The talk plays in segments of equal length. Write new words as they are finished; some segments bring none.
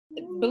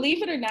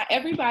Believe it or not,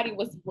 everybody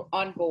was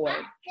on board.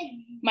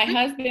 My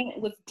husband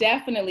was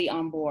definitely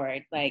on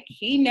board. Like,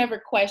 he never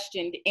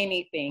questioned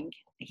anything.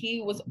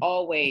 He was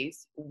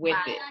always with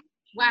it.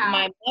 Wow.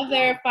 My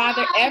mother,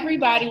 father,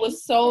 everybody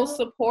was so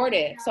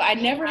supportive. So I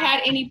never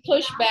had any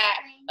pushback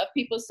of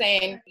people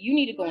saying, you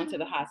need to go into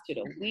the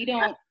hospital.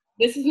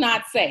 This is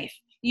not safe.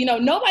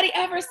 Nobody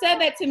ever said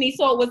that to me.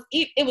 So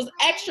it was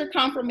extra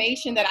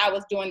confirmation that I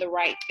was doing the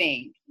right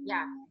thing.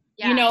 Yeah.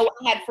 I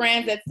had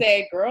friends that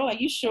said, girl, are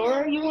you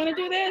sure you want to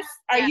do this?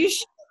 Are you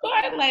sure?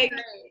 Like,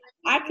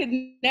 I could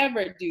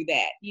never do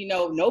that.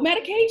 No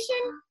medication,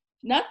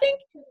 nothing.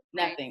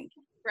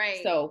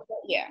 Right. So,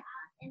 yeah.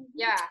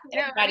 Yeah.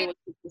 Everybody was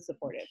super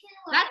supportive.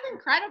 That's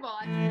incredible.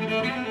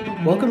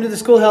 Welcome to the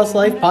Schoolhouse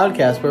Life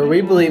podcast, where we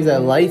believe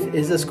that life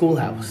is a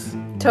schoolhouse.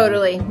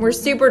 Totally. We're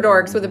super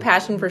dorks with a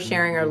passion for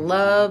sharing our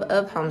love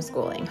of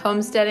homeschooling,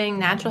 homesteading,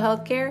 natural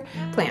health care,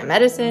 plant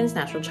medicines,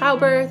 natural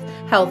childbirth,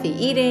 healthy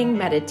eating,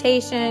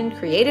 meditation,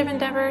 creative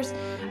endeavors,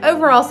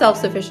 overall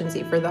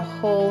self-sufficiency for the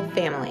whole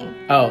family.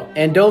 Oh,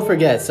 and don't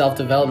forget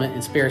self-development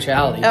and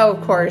spirituality. Oh,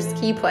 of course,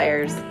 key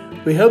players.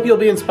 We hope you'll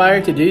be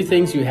inspired to do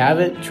things you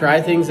haven't,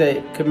 try things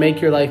that could make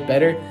your life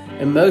better,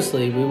 and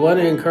mostly, we want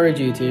to encourage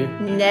you to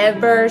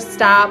never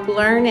stop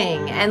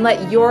learning and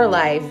let your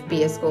life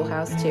be a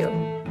schoolhouse too.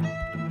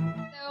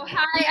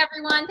 Hi,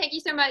 everyone. Thank you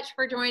so much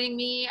for joining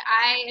me.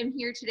 I am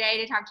here today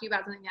to talk to you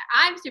about something that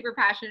I'm super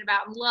passionate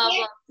about and love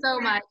so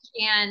much,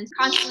 and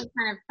constantly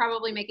kind of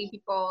probably making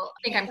people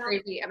think I'm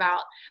crazy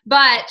about.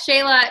 But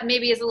Shayla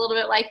maybe is a little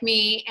bit like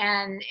me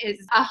and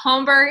is a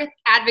home birth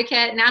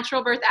advocate,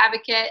 natural birth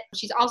advocate.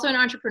 She's also an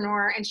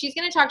entrepreneur, and she's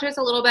going to talk to us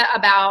a little bit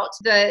about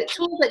the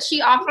tools that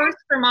she offers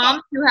for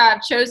moms who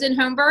have chosen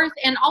home birth,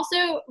 and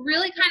also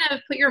really kind of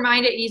put your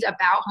mind at ease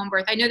about home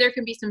birth. I know there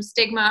can be some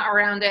stigma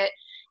around it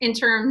in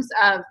terms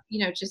of,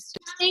 just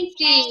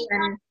safety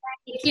and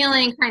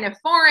feeling kind of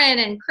foreign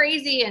and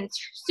crazy and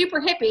super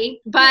hippie,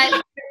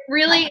 but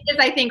really is,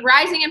 I think,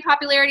 rising in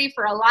popularity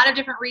for a lot of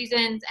different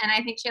reasons. And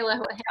I think Shayla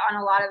will hit on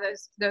a lot of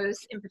those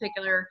in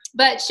particular.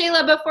 But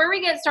Shayla, before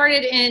we get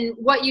started in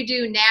what you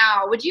do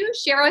now, would you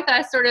share with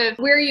us sort of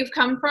where you've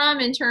come from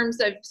in terms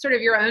of sort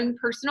of your own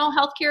personal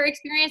healthcare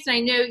experience? And I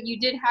know you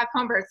did have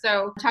home birth,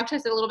 so talk to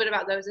us a little bit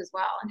about those as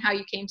well and how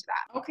you came to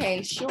that.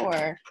 Okay,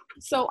 sure.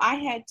 So I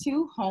had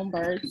 2 home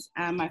births.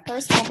 My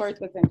first home birth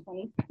was in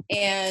 2020,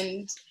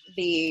 and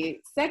the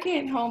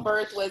second home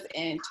birth was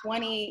in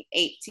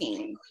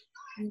 2018.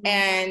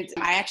 And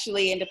I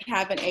actually ended up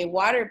having a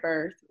water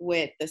birth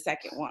with the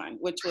second one,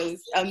 which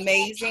was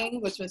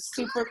amazing, which was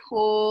super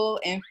cool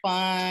and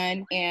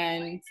fun.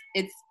 And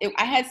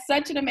I had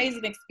such an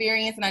amazing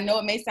experience. And I know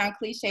it may sound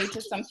cliche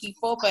to some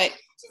people, but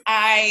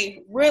I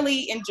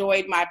really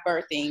enjoyed my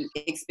birthing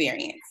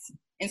experience.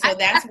 And so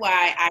that's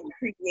why I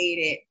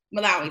created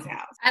Malawi's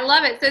House. I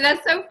love it. So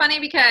that's so funny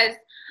because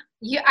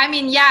I'm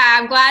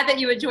glad that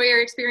you enjoy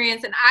your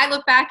experience. And I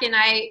look back and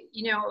I,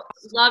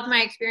 love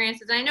my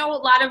experiences. And I know a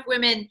lot of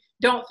women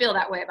don't feel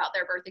that way about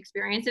their birth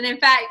experience. And in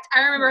fact,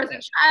 I remember as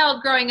a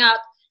child growing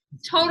up,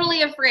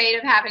 totally afraid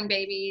of having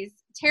babies,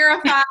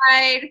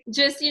 terrified,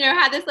 just,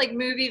 had this like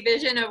movie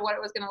vision of what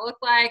it was going to look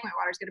like. My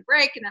water's going to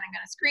break and then I'm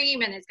going to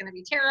scream and it's going to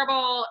be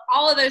terrible.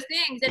 All of those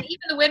things. And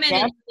even the women in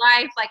your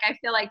life, like, I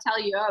feel like tell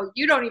you, oh,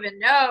 you don't even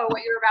know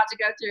what you're about to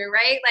go through,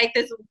 right? Like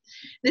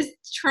this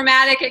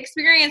traumatic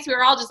experience, we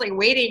were all just like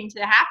waiting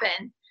to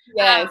happen.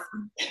 Yes.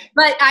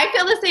 But I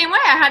feel the same way.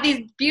 I had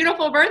these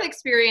beautiful birth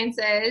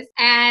experiences.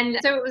 And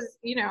so it was,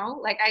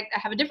 like I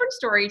have a different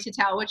story to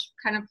tell, which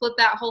kind of flipped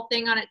that whole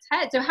thing on its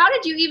head. So how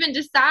did you even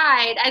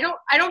decide? I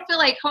don't feel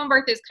like home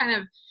birth is kind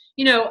of,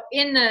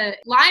 in the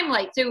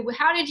limelight. So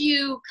how did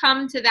you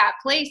come to that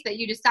place that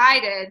you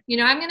decided,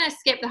 I'm going to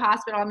skip the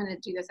hospital. I'm going to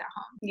do this at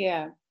home?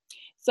 Yeah.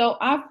 So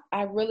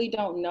I really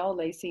don't know,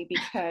 Lacey,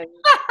 because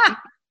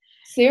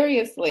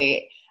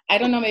seriously, I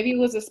don't know, maybe it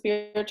was a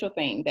spiritual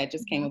thing that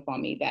just came upon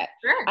me that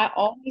I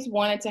always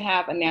wanted to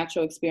have a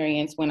natural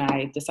experience when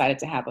I decided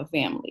to have a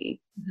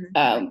family.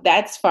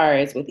 That's as far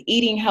as with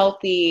eating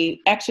healthy,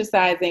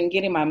 exercising,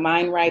 getting my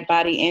mind right,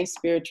 body and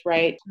spirit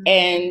right.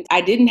 And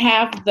I didn't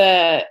have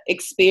the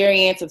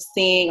experience of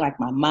seeing like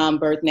my mom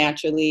birth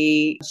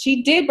naturally.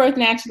 She did birth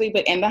naturally,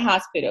 but in the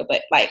hospital,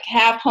 but like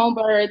have home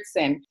births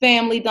and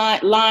family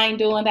line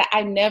doing that.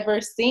 I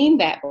never seen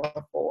that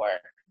before.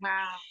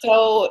 Wow.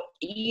 So,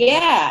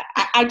 yeah,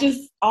 I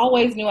just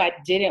always knew I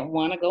didn't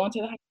want to go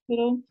into the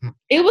hospital.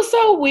 It was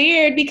so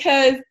weird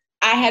because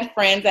I had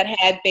friends that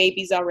had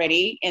babies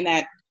already and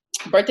that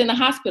birthed in the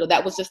hospital.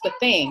 That was just a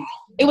thing.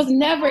 It was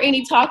never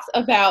any talks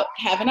about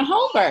having a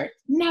home birth.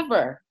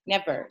 Never.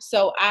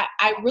 So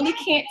I really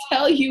can't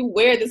tell you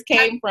where this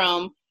came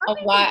from of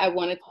why I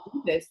wanted to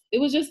do this. It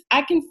was just,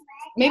 I can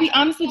maybe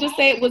honestly just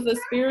say it was a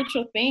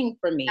spiritual thing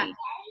for me.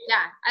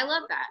 Yeah, I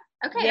love that.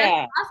 Okay,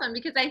 that's awesome,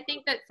 because I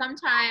think that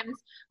sometimes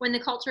when the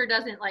culture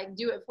doesn't like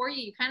do it for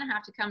you, you kind of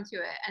have to come to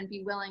it and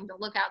be willing to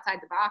look outside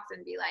the box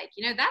and be like,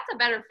 that's a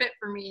better fit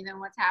for me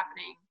than what's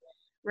happening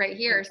right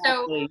here.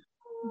 Exactly.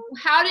 So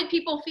how did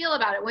people feel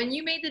about it when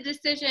you made the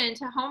decision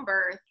to home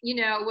birth? You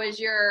know, was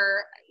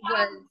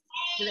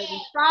the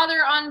baby's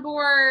father on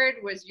board?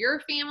 Was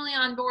your family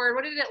on board?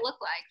 What did it look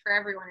like for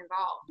everyone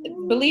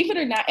involved? Believe it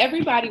or not,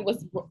 everybody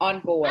was on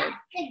board.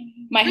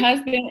 My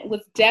husband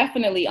was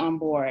definitely on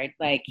board.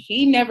 Like,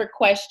 he never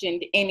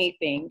questioned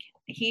anything.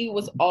 He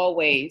was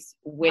always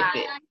with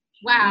it.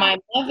 Wow. My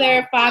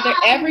mother, father,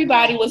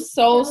 everybody was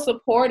so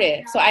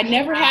supportive. So I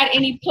never had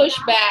any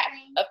pushback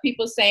of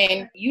people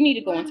saying, you need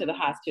to go into the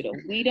hospital.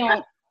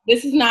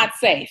 This is not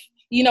safe.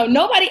 You know,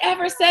 nobody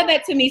ever said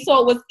that to me.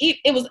 So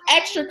it was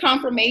extra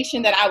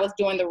confirmation that I was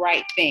doing the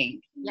right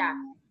thing. Yeah.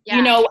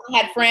 You know, I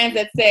had friends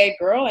that said,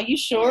 girl, are you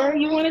sure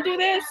you want to do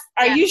this?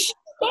 Are you sure?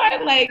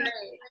 Like,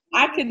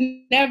 I could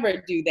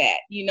never do that.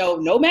 You know,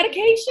 no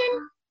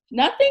medication,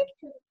 nothing.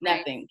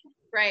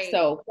 Right.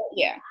 So,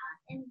 yeah.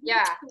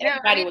 Yeah.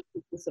 Everybody was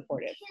super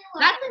supportive.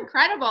 That's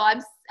incredible.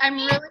 I'm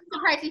really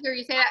surprised to hear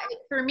you say that.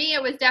 For me,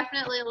 it was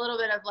definitely a little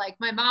bit of like,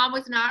 my mom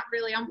was not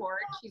really on board.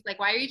 She's like,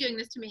 why are you doing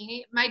this to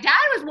me? My dad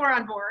was more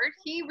on board.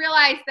 He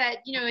realized that,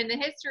 you know, in the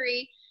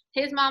history,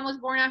 his mom was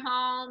born at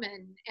home,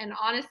 and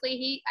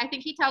honestly, I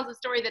think he tells the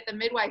story that the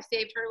midwife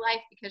saved her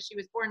life because she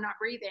was born not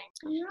breathing,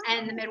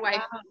 and the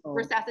midwife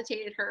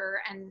resuscitated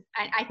her. And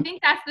I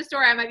think that's the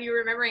story. I might be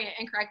remembering it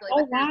incorrectly.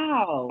 Oh,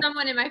 wow!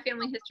 Someone in my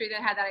family history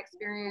that had that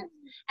experience,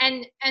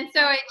 and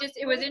so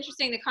it was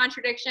interesting, the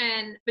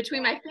contradiction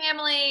between my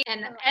family.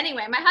 And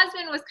anyway, my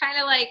husband was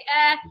kind of like,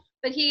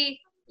 but he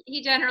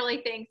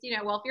generally thinks, you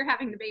know, well, if you're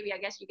having the baby, I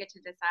guess you get to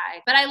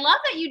decide. But I love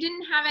that you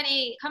didn't have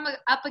any come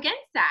up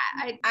against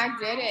that. I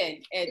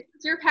didn't.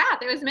 It's your path.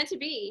 It was meant to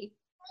be.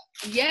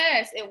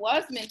 Yes, it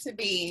was meant to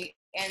be.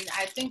 And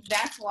I think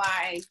that's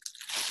why,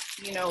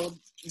 you know,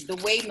 the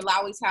way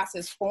Malawi's house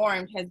is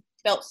formed has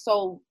felt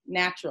so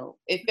natural.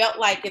 It felt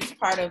like it's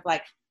part of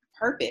like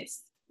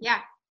purpose. Yeah.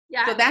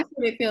 Yeah. So that's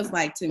what it feels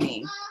like to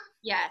me.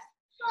 Yes.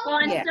 Well,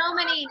 and so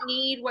many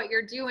need what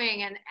you're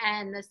doing,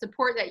 and the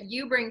support that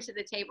you bring to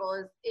the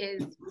table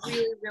is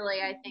really,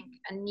 really, I think,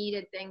 a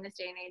needed thing this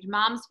day and age.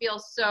 Moms feel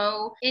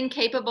so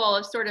incapable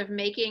of sort of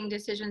making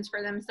decisions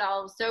for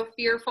themselves, so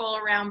fearful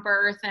around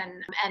birth,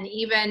 and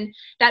even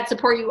that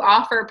support you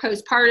offer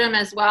postpartum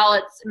as well.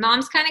 It's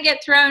moms kind of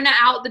get thrown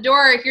out the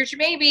door. Here's your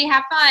baby,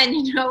 have fun,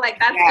 you know, like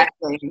that's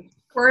exactly.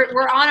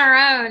 We're on our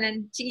own,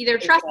 and to either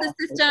trust the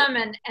system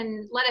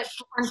and let it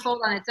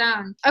unfold on its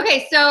own.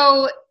 Okay,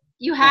 so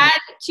you had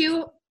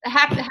two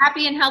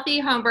happy and healthy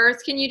home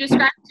births. Can you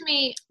describe to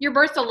me your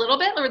births a little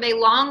bit? Were they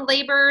long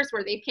labors?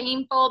 Were they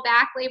painful,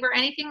 back labor,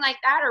 anything like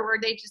that? Or were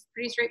they just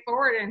pretty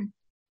straightforward?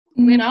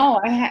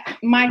 No, I had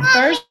my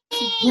first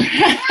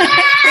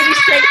pretty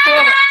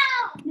straightforward.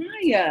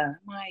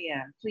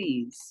 Maya,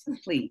 please.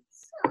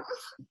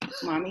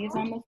 Mommy is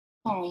on the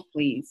phone,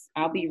 please.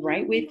 I'll be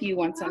right with you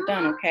once I'm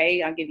done,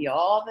 okay? I'll give you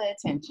all the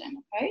attention,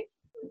 okay?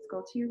 Let's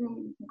go to your room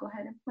and you can go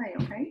ahead and play,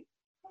 okay?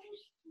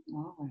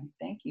 All right,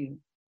 thank you.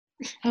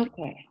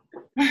 Okay.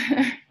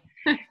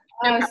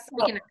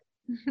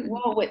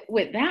 Well,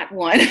 with that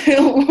one,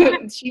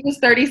 she was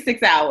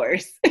 36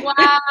 hours.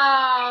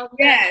 Wow.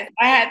 Yes,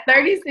 I had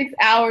 36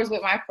 hours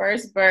with my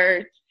first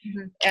birth.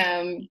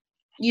 Mm-hmm.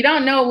 You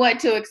don't know what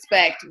to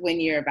expect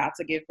when you're about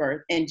to give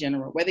birth in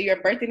general, whether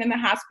you're birthing in the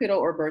hospital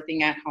or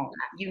birthing at home.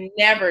 You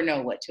never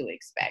know what to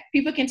expect.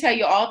 People can tell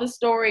you all the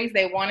stories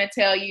they want to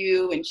tell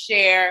you and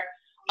share.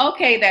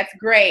 Okay, that's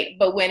great.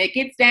 But when it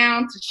gets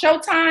down to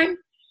showtime,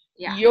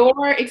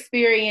 your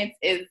experience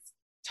is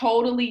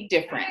totally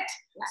different.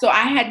 So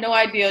I had no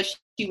idea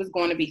she was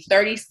going to be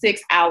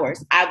 36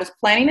 hours. I was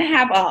planning to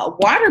have a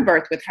water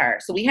birth with her.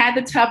 So we had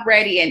the tub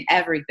ready and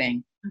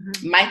everything.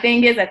 Mm-hmm. My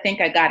thing is, I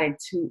think I got in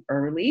too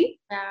early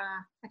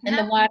in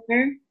the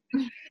water.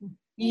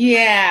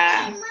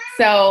 Yeah.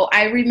 So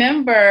I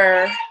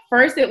remember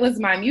first it was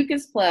my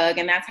mucus plug,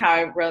 and that's how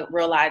I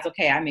realized,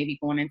 okay, I may be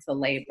going into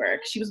labor.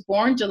 She was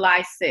born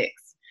July 6th.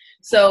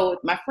 So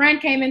my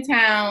friend came in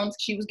town.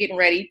 She was getting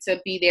ready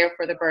to be there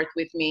for the birth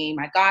with me.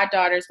 My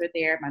goddaughters were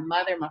there, my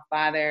mother, my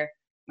father,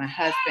 my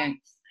husband.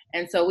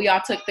 And so we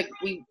took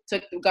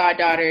the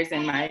goddaughters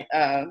and my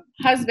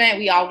husband.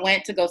 We all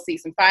went to go see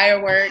some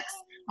fireworks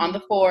on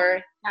the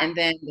 4th. And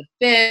then the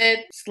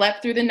 5th,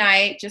 slept through the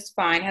night just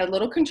fine, had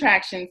little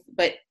contractions,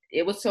 but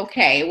it was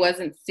okay. It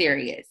wasn't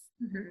serious.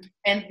 Mm-hmm.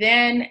 And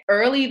then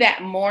early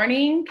that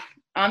morning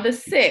on the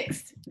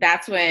 6th,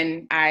 that's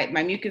when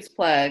my mucus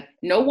plug,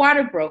 no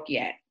water broke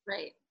yet.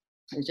 Right.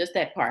 It was just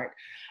that part.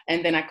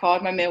 And then I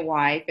called my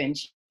midwife, and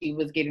she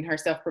was getting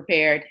herself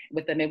prepared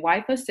with a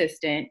midwife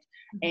assistant.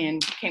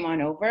 And came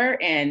on over,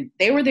 and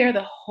they were there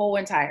the whole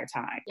entire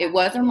time. It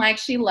wasn't like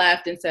she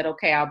left and said,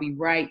 okay, I'll be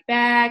right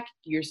back.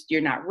 You're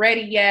not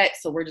ready yet,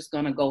 so we're just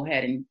going to go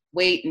ahead and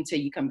wait until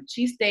you come.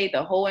 She stayed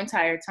the whole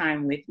entire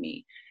time with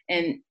me.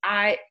 And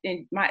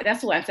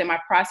that's what I'm saying. My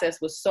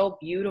process was so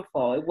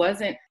beautiful.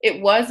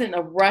 It wasn't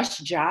a rush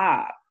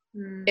job.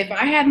 Mm. If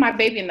I had my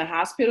baby in the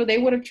hospital, they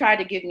would have tried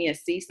to give me a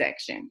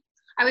C-section.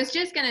 I was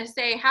just going to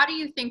say, how do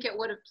you think it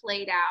would have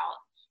played out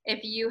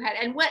if you had,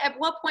 and at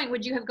what point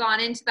would you have gone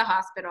into the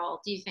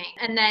hospital, do you think?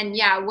 And then,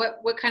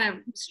 what kind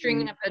of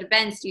string of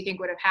events do you think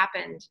would have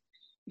happened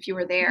if you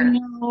were there?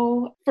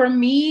 For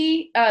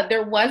me,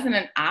 there wasn't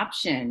an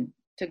option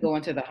to go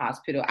into the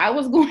hospital. I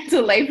was going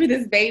to labor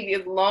this baby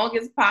as long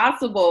as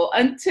possible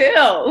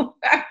until,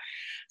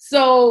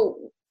 so,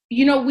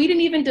 we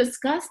didn't even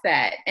discuss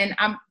that. And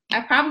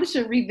I probably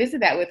should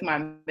revisit that with my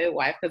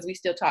midwife, because we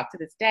still talk to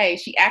this day.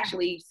 She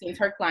actually sends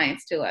her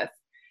clients to us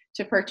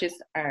to purchase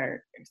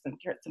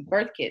some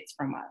birth kits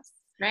from us.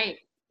 Right.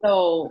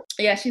 So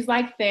yeah, she's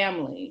like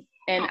family.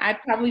 And I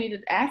probably need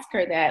to ask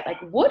her that, like,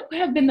 what would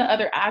have been the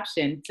other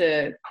option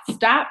to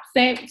stop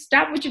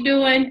what you're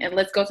doing and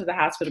let's go to the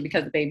hospital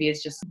because the baby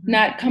is just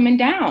not coming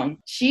down.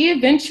 She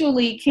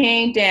eventually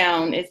came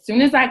down as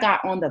soon as I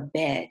got on the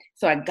bed.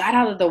 So I got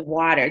out of the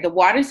water. The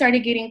water started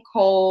getting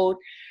cold.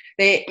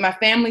 My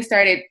family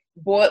started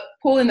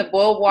pulling the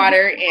boiled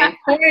water and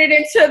pouring it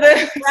into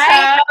the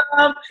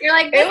tub. You're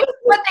like, this is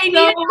what they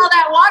needed all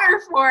that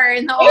water for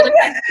in the older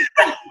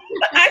country.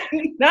 I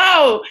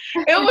know.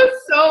 It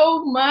was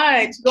so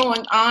much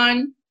going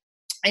on.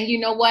 And you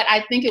know what?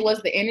 I think it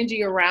was the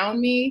energy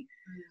around me.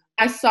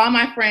 I saw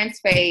my friend's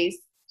face.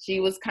 She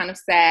was kind of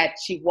sad.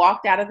 She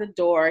walked out of the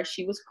door.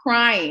 She was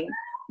crying.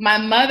 My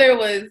mother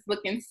was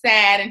looking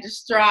sad and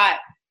distraught.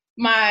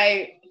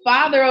 My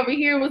father over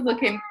here was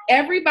looking,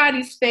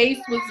 everybody's face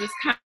was just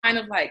kind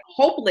of like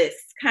hopeless,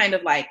 kind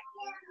of like,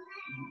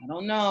 I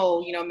don't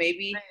know,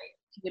 maybe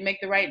she didn't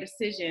make the right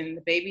decision.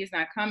 The baby is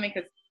not coming.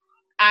 Because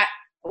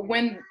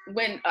when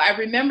I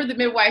remember the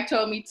midwife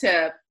told me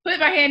to put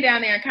my hand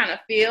down there and kind of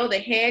feel the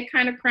head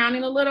kind of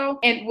crowning a little.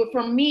 And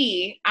for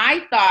me,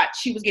 I thought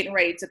she was getting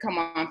ready to come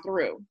on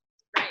through.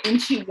 Right.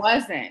 And she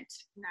wasn't.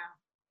 No.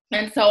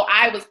 And so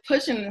I was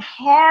pushing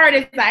hard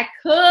as I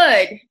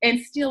could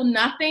and still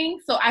nothing.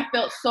 So I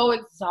felt so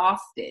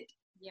exhausted.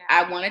 Yeah.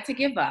 I wanted to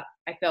give up.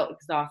 I felt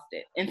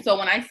exhausted. And so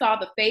when I saw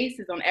the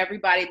faces on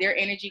everybody, their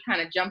energy kind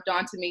of jumped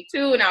onto me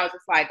too. And I was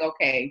just like,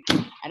 okay,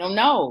 I don't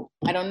know.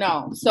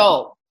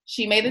 So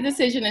she made the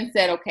decision and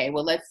said, okay,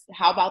 well,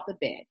 how about the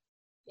bed?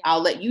 Yeah.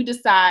 I'll let you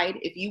decide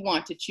if you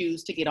want to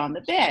choose to get on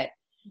the bed.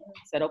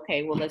 I said,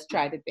 okay, well, let's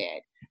try the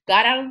bed.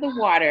 Got out of the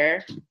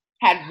water.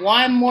 Had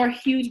one more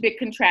huge big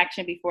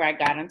contraction before I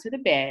got onto the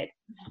bed.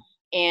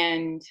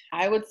 And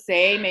I would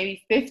say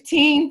maybe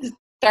 15 to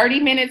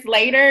 30 minutes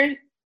later,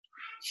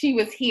 she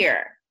was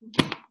here.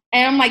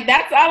 And I'm like,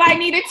 that's all I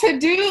needed to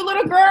do,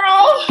 little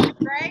girl.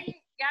 Right?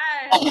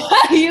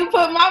 Yes. You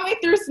put mommy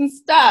through some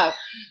stuff.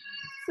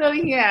 So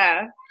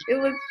yeah,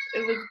 it was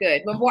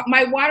good. But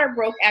my water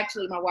broke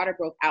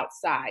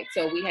outside.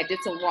 So we did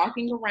some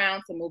walking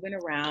around, some moving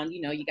around.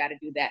 You got to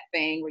do that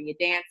thing where you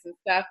dance and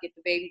stuff, get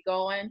the baby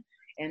going.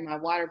 And my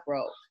water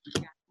broke.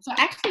 Yeah. So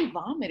I actually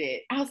vomited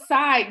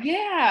outside.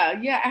 Yeah.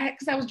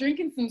 Because I was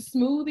drinking some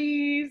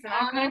smoothies and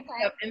all kinds of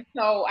stuff. And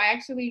so I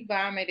actually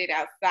vomited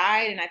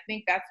outside. And I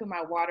think that's when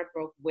my water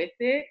broke with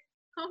it.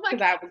 Oh my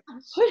God.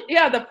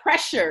 The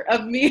pressure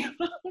of me. I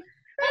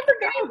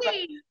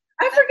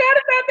forgot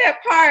about that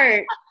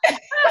part.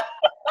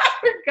 I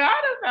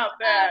forgot about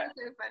that. That's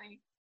so funny.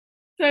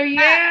 So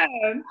yeah.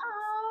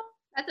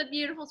 That's a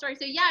beautiful story.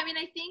 So yeah, I mean,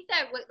 I think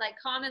that what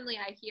commonly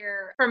I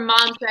hear from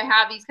moms that I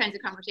have these kinds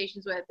of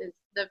conversations with is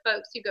the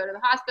folks who go to the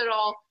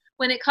hospital.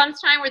 When it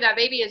comes time where that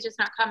baby is just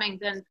not coming,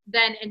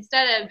 then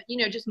instead of,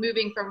 just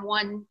moving from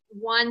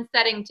one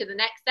setting to the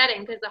next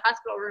setting, because the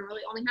hospital room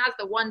really only has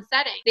the one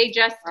setting, they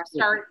just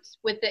start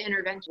with the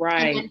intervention.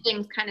 Right. And then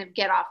things kind of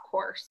get off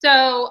course.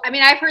 So, I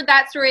mean, I've heard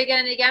that story again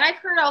and again. I've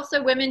heard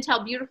also women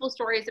tell beautiful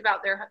stories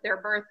about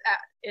their birth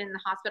in the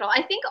hospital.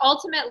 I think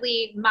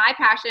ultimately my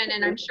passion,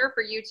 and I'm sure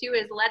for you too,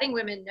 is letting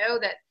women know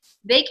that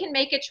they can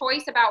make a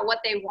choice about what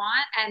they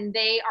want, and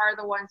they are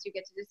the ones who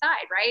get to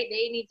decide, right?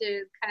 They need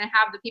to kind of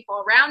have the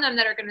people around them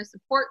that are going to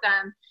support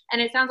them.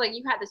 And it sounds like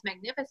you had this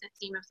magnificent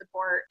team of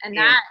support, and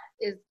that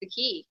is the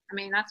key. I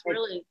mean, that's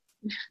really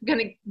going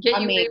to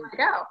get you where you want to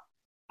go.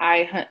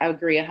 I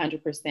agree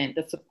 100%.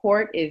 The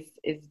support is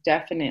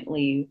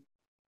definitely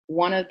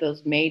one of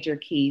those major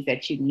keys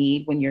that you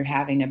need when you're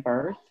having a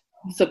birth.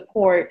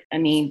 Support, I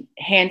mean,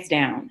 hands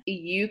down.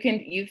 You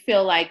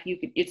feel like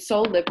it's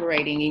so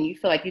liberating, and you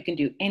feel like you can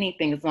do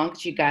anything as long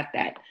as you got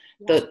that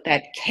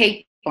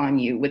cape on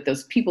you, with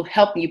those people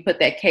helping you put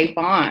that cape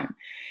on.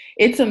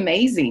 It's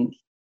amazing.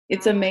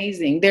 It's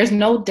amazing. There's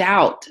no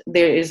doubt.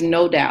 There is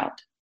no doubt.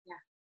 Yeah,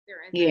 there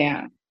is.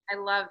 Yeah. I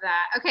love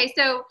that. Okay,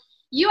 so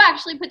you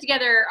actually put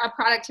together a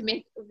product to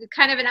make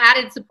kind of an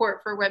added support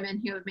for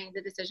women who have made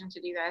the decision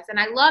to do this. And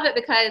I love it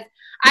because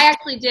I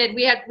actually did.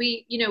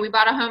 We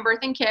bought a home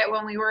birthing kit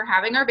when we were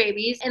having our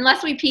babies,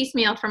 unless we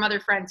piecemealed from other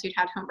friends who'd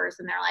had home births,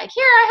 and they're like,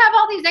 here, I have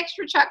all these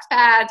extra Chucks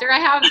pads, or I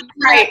have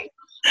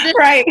this,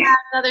 right.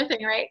 Another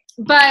thing, right?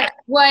 But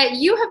what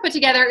you have put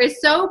together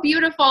is so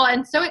beautiful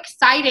and so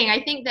exciting. I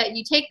think that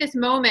you take this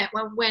moment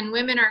when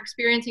women are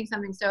experiencing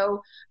something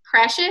so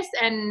precious,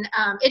 and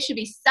it should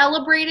be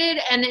celebrated.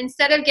 And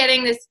instead of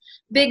getting this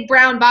big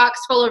brown box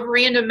full of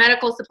random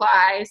medical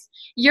supplies,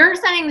 you're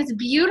sending this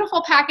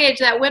beautiful package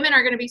that women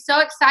are going to be so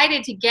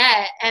excited to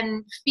get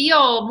and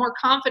feel more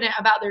confident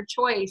about their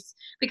choice,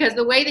 because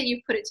the way that you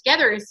put it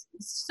together is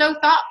so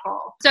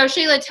thoughtful. So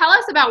Shayla, tell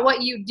us about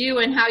what you do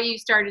and how you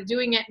started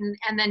doing it,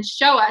 and then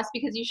show us,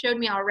 because you showed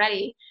me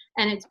already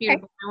and it's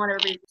beautiful. I want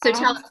everybody. So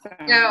tell us.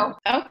 Go.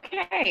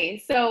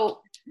 Okay. So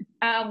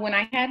when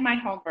I had my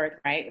home birth,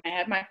 right, when I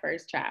had my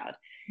first child,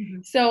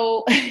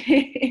 so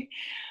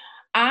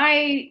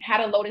I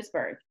had a lotus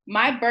birth.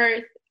 My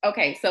birth,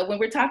 okay, so when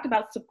we're talking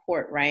about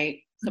support, right,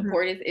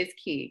 support is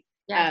key.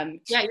 Yeah.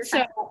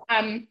 So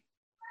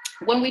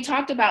when we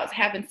talked about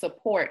having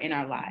support in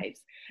our lives,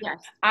 yes,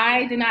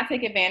 I did not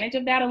take advantage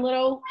of that a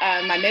little.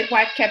 My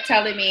midwife kept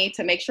telling me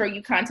to make sure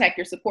you contact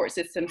your support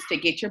systems to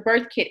get your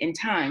birth kit in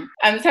time.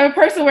 I'm the type of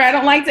person where I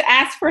don't like to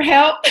ask for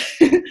help.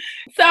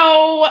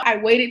 So I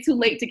waited too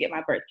late to get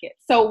my birth kit.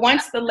 So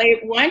once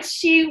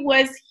she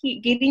was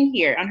getting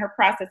here, on her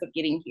process of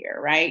getting here,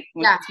 right?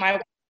 Once my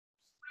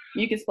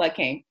mucus plug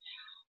came,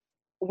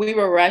 we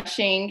were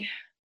rushing,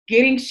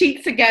 getting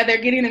sheets together,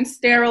 getting them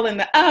sterile in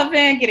the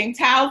oven, getting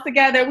towels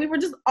together. We were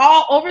just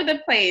all over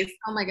the place.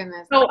 Oh my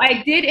goodness. So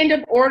I did end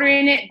up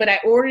ordering it, but I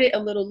ordered it a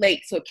little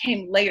late. So it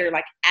came later,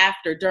 like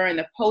during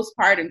the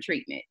postpartum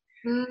treatment.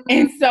 Mm-hmm.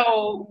 And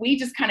so we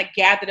just kind of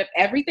gathered up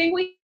everything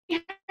we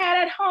had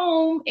at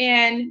home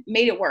and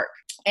made it work.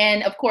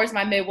 And of course,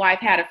 my midwife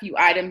had a few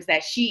items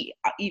that she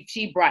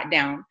brought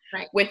down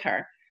with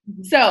her.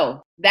 Mm-hmm.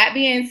 So that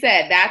being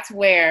said, that's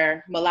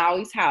where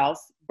Malawi's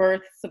House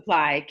birth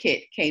supply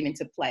kit came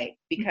into play,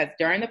 because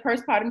during the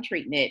postpartum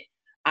treatment,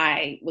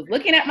 I was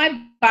looking at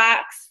my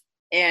box,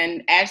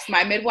 and as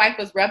my midwife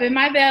was rubbing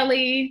my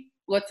belly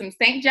with some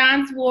St.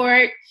 John's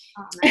wort,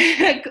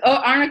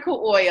 arnica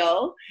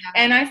oil,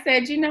 and I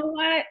said, you know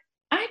what?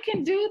 I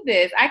can do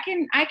this. I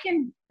can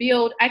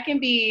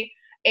be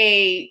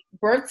a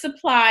birth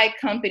supply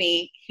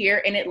company here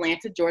in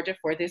Atlanta, Georgia,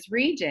 for this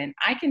region.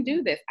 I can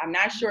do this. I'm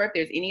not sure if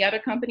there's any other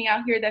company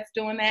out here that's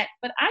doing that,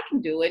 but I can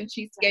do it. And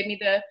she gave me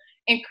the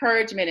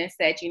encouragement and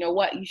said, you know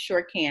what, you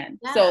sure can.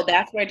 Yeah. So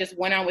that's where I just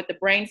went on with the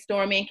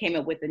brainstorming, came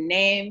up with the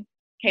name,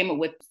 came up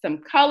with some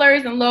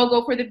colors and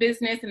logo for the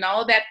business and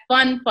all of that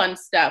fun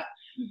stuff.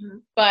 Mm-hmm.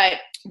 But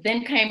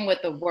then came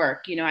with the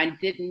work. You know, I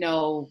didn't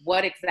know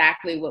what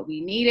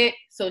we needed.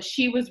 So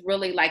she was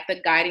really like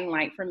the guiding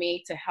light for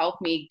me to help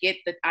me get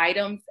the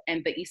items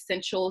and the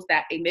essentials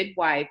that a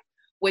midwife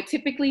would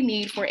typically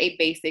need for a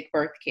basic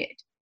birth kit.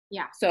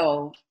 Yeah.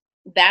 So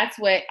that's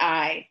what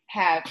I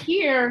have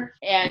here.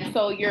 And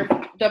so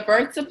the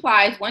birth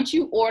supplies, once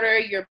you order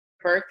your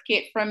birth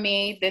kit from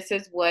me, this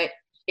is what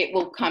it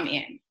will come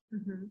in.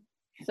 Mm-hmm.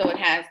 So it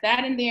has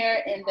that in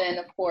there. And then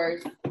of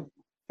course, a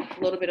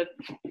little bit of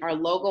our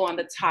logo on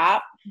the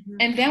top. Mm-hmm.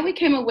 And then we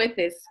came up with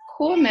this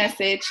cool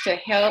message to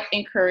help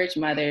encourage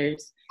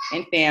mothers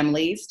and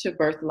families to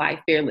birth life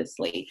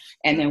fearlessly.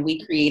 And then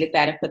we created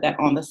that and put that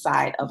on the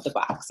side of the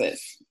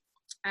boxes.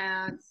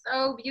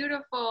 So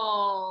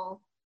beautiful.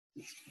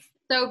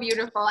 So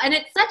beautiful. And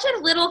it's such a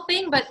little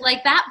thing, but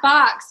like that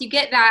box, you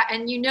get that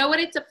and you know what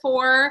it's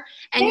for.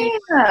 And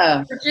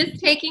you're just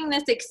taking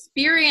this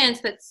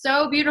experience that's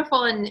so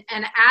beautiful and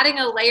adding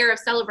a layer of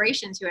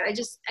celebration to it.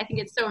 I think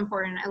it's so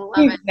important. I love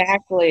it.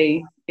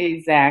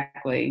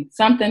 Exactly.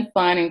 Something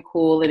fun and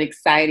cool and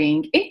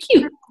exciting and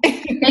cute.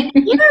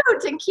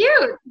 And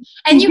cute.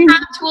 And you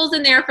have tools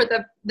in there for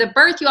the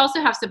birth. You also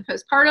have some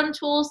postpartum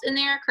tools in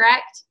there,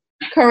 correct?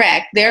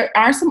 Correct. There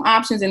are some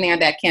options in there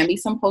that can be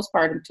some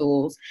postpartum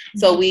tools.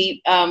 So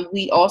we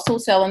also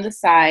sell on the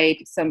side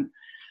some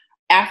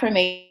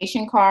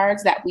affirmation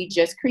cards that we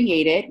just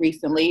created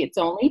recently. It's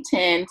only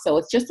 10, so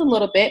it's just a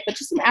little bit, but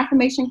just some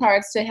affirmation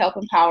cards to help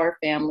empower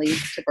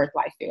families to birth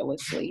life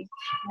fearlessly.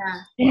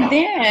 Yeah. And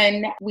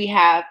then we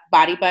have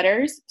body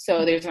butters.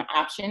 So there's an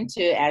option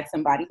to add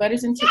some body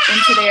butters into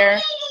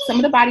there. Some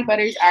of the body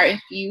butters are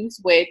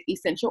infused with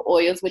essential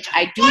oils, which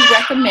I do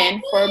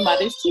recommend for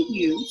mothers to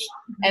use.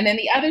 And then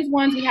the other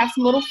ones, we have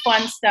some little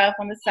fun stuff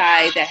on the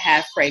side that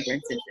have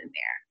fragrances in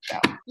there. So.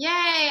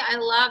 Yay, I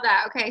love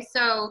that. Okay,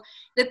 so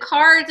the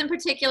cards in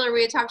particular,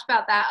 we had talked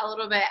about that a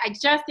little bit. I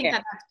just think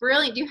that's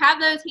brilliant. Do you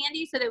have those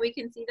handy so that we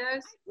can see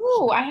those?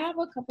 Oh, I have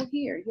a couple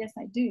here. Yes,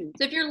 I do.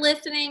 So if you're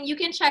listening, you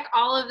can check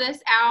all of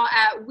this out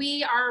at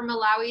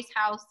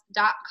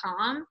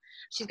wearemalawishouse.com.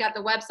 She's got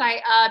the website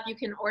up. You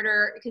can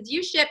order, because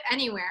you ship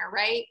anywhere,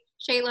 right,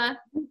 Shayla?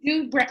 We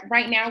do.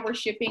 Right now, we're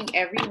shipping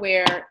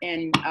everywhere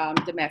in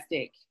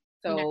domestic.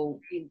 So,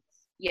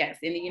 yes,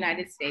 in the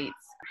United States.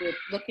 We're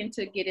looking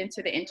to get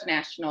into the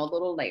international a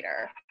little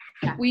later.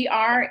 Yeah. We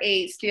are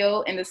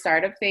still in the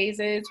startup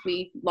phases.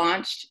 We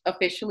launched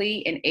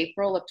officially in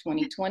April of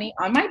 2020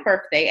 on my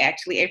birthday,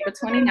 actually, April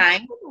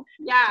 29th.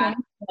 Yeah.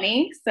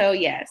 2020. So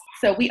yes,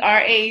 so we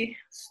are a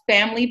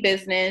family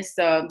business.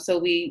 So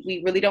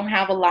we really don't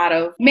have a lot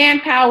of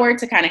manpower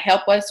to kind of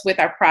help us with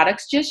our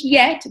products just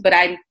yet. But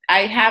I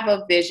have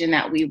a vision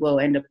that we will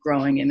end up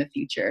growing in the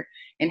future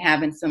and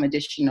having some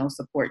additional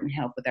support and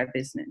help with our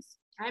business.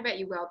 I bet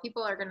you will.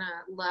 People are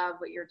gonna love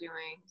what you're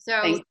doing. So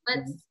Thank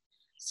let's you.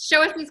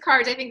 show us these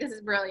cards. I think this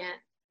is brilliant.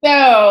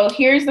 So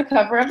here's the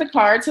cover of the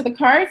card. So the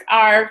cards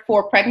are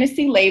for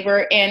pregnancy,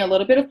 labor, and a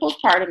little bit of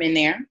postpartum in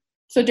there.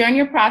 So during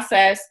your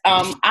process,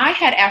 I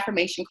had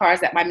affirmation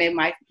cards that my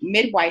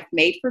midwife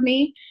made for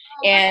me,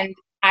 and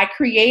I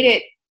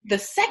created the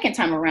second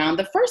time around.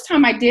 The first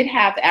time I did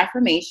have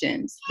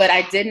affirmations, but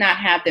I did not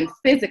have them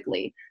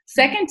physically.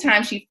 Second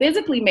time, she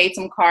physically made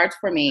some cards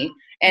for me,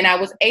 and I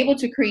was able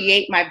to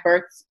create my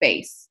birth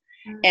space.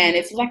 And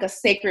it's like a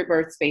sacred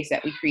birth space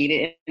that we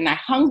created. And I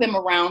hung them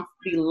around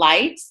the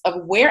lights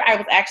of where I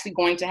was actually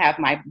going to have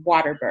my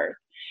water birth.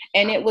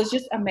 And it was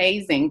just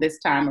amazing this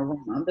time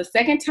around. The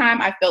second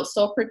time, I felt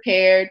so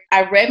prepared.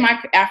 I read my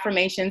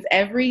affirmations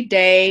every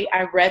day.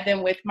 I read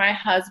them with my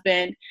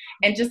husband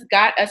and just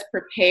got us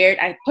prepared.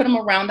 I put them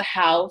around the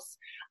house,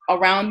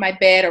 around my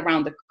bed,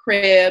 around the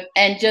crib,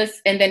 and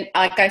then,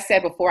 like I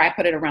said before, I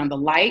put it around the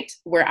light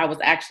where I was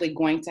actually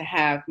going to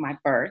have my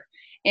birth.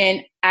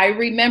 And I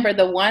remember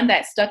the one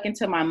that stuck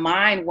into my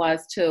mind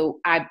was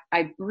I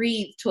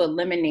breathed to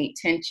eliminate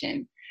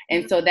tension.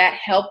 And so that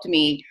helped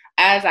me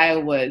as I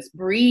was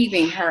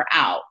breathing her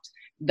out.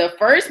 The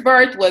first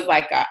birth was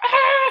like but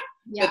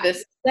the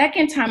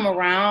second time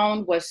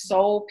around was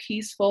so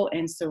peaceful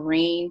and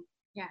serene.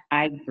 Yeah.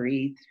 I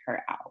breathed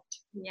her out.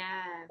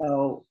 Yeah.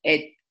 So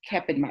it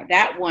kept in mind.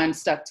 That one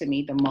stuck to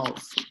me the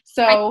most.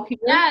 So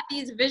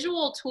these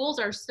visual tools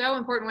are so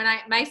important. When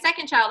my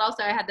second child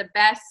also, I had the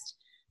best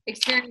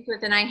experience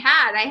with, and I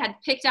had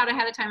picked out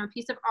ahead of time a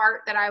piece of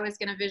art that I was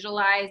going to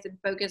visualize and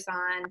focus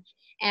on,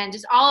 and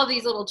just all of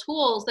these little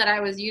tools that I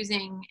was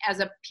using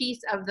as a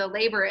piece of the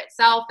labor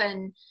itself,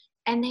 and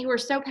they were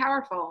so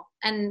powerful.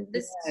 And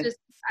this is just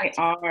I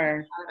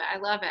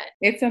love it.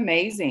 It's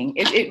amazing.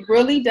 It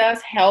really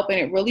does help, and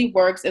it really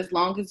works as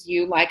long as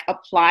you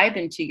apply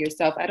them to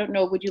yourself. I don't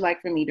know, would you like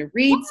for me to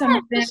read some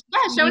of them?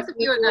 Yeah, show us a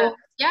few of those.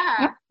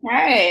 Yeah.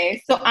 Okay.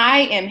 So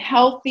I am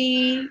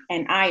healthy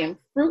and I am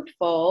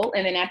fruitful.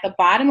 And then at the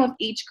bottom of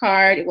each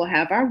card, it will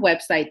have our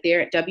website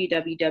there at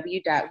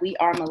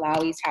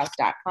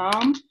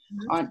www.wearemalawishouse.com.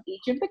 Mm-hmm. On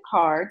each of the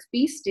cards,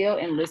 be still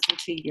and listen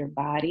to your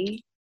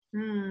body.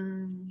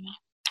 I'm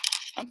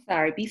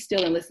sorry, be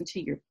still and listen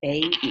to your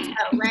baby.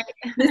 Oh, right.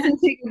 Listen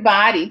to your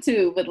body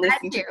too, but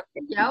listen to your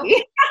baby. Yep.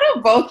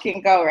 Both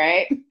can go,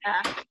 right?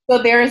 Yeah.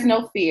 So there is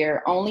no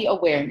fear, only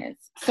awareness.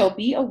 So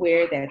be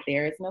aware that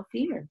there is no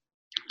fear.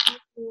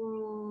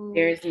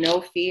 There is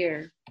no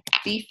fear.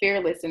 Be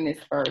fearless in this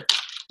birth.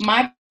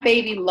 My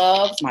baby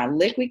loves my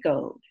liquid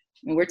gold.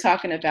 And we're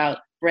talking about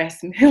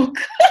breast milk.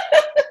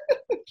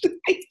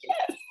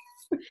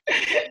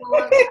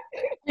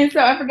 And so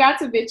I forgot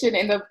to mention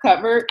in the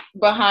cover,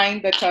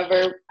 behind the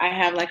cover, I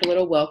have a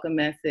little welcome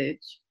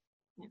message.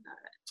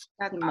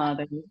 That's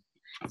mother.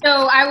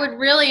 So I would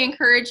really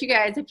encourage you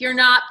guys, if you're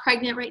not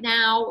pregnant right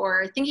now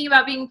or thinking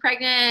about being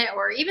pregnant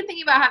or even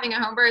thinking about having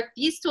a home birth,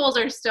 these tools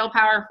are still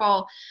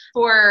powerful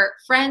for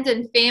friends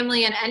and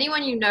family and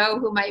anyone you know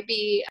who might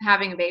be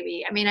having a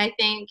baby. I mean, I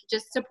think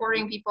just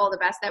supporting people the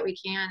best that we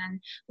can. And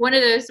one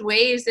of those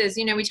ways is,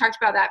 we talked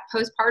about that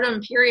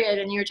postpartum period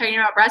and you were talking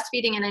about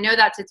breastfeeding, and I know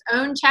that's its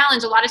own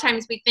challenge. A lot of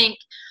times we think,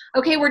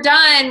 okay, we're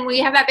done. We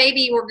have that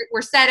baby.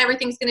 We're set.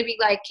 Everything's going to be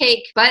like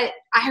cake. But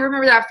I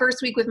remember that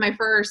first week with my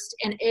first,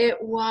 and it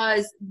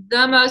was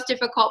the most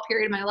difficult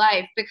period of my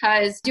life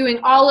because doing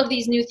all of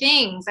these new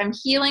things, I'm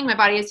healing. My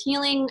body is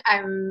healing.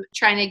 I'm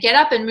trying to get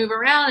up and move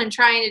around and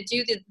trying to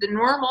do the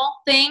normal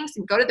things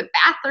and go to the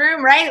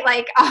bathroom, right?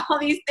 Like all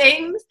these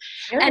things.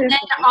 And then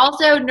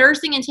also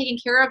nursing and taking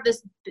care of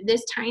this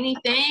tiny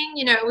thing,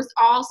 it was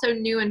all so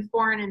new and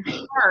foreign and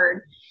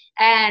hard.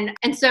 And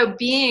so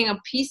being a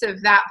piece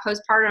of that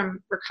postpartum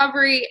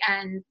recovery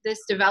and this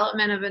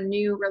development of a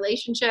new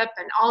relationship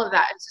and all of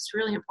that, it's just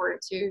really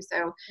important too.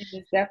 So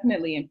it's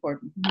definitely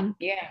important. Mm-hmm.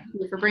 Yeah.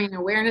 Thank you for bringing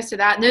awareness to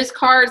that. And those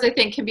cards, I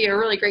think, can be a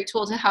really great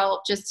tool to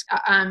help just,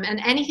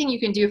 and anything you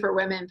can do for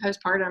women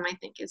postpartum, I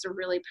think is a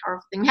really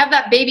powerful thing. We have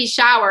that baby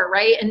shower,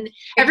 right? And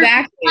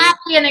everyone's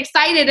happy and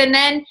excited. And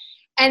then,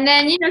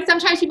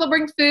 sometimes people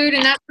bring food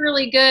and that's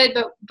really good.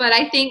 But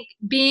I think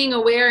being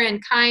aware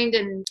and kind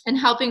and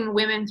helping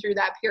women through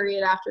that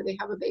period after they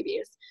have a baby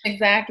is.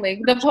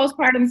 Exactly. The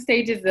postpartum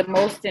stage is the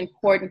most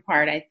important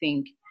part, I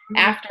think. Mm-hmm.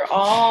 After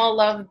all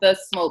of the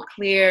smoke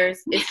clears,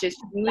 it's just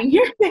you and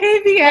your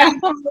baby at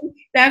home.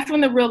 That's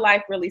when the real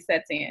life really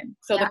sets in.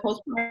 So the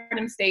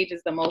postpartum stage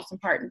is the most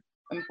important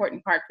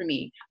part for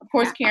me. Of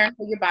course, caring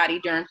for your body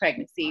during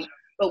pregnancy.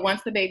 But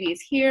once the baby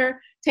is here,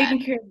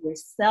 taking care of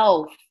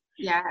yourself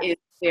is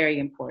very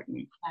important.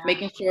 Yeah.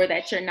 Making sure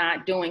that you're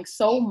not doing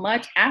so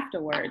much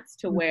afterwards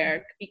to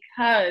where,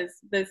 because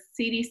the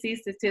CDC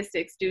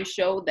statistics do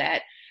show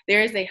that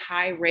there is a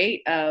high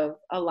rate of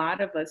a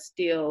lot of us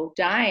still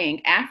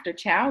dying after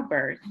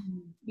childbirth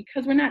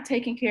because we're not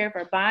taking care of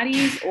our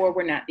bodies, or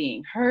we're not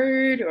being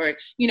heard, or,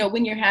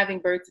 when you're having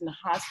births in the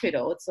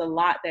hospital, it's a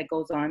lot that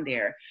goes on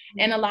there.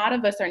 And a lot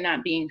of us are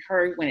not being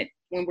heard when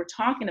we're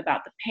talking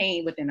about the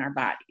pain within our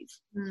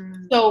bodies.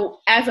 So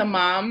as a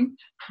mom,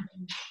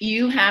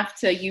 you have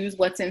to use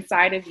what's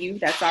inside of you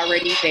that's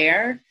already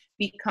there,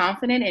 be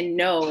confident, and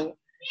know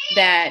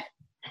that,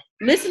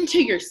 listen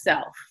to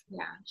yourself.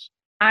 Yeah.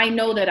 I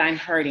know that I'm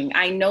hurting.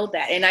 I know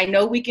that. And I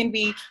know we can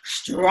be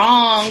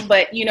strong,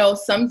 but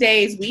some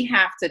days we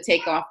have to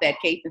take off that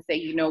cape and say,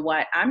 you know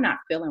what, I'm not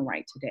feeling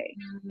right today.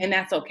 And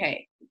that's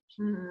okay.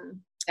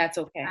 That's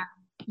okay.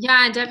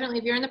 Yeah, and definitely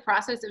if you're in the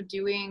process of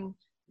doing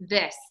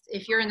this,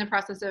 if you're in the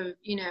process of,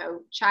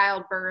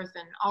 childbirth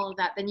and all of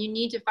that, then you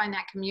need to find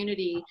that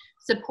community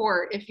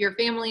support. If your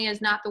family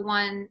is not the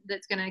one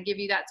that's going to give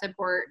you that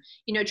support,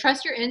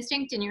 trust your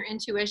instinct and your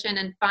intuition,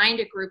 and find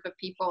a group of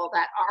people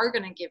that are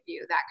going to give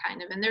you that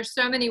kind of, and there's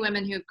so many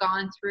women who've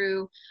gone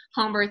through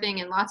home birthing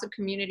in lots of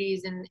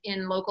communities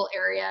in local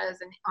areas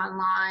and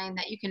online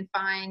that you can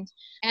find.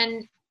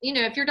 And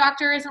if your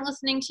doctor isn't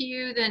listening to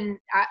you, then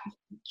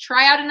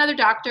try out another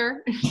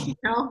doctor,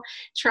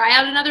 try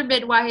out another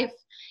midwife,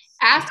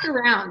 ask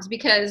around,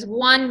 because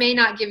one may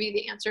not give you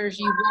the answers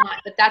you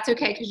want, but that's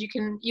okay, because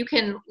you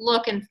can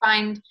look and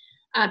find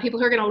people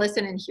who are going to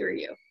listen and hear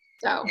you.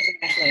 So,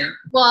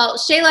 well,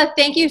 Shayla,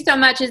 thank you so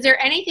much. Is there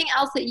anything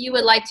else that you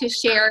would like to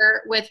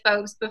share with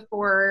folks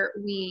before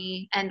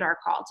we end our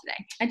call today?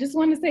 I just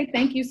want to say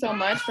thank you so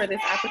much for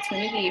this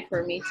opportunity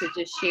for me to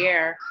just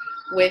share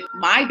with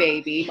my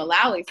baby,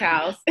 Malali's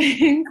house.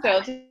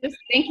 So just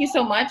thank you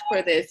so much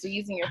for this,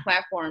 using your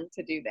platform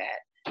to do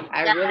that.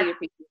 I really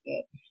appreciate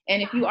it.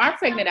 And if you are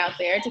pregnant out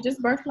there, to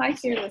just birth life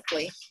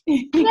fearlessly.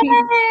 Yay!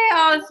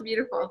 Oh, it's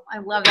beautiful. I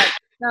love that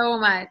so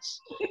much.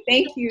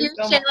 Thank you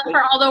so Shayla, much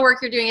for all the work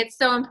you're doing. It's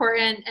so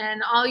important.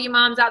 And all you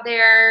moms out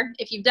there,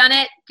 if you've done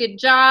it, good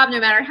job. No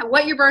matter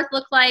what your birth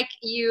looked like,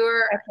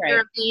 you're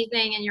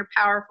amazing and you're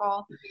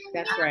powerful.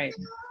 That's right.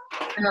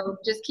 So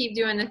just keep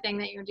doing the thing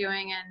that you're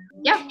doing.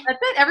 And yeah, that's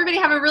it. Everybody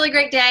have a really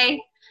great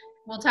day.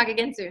 We'll talk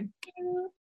again soon.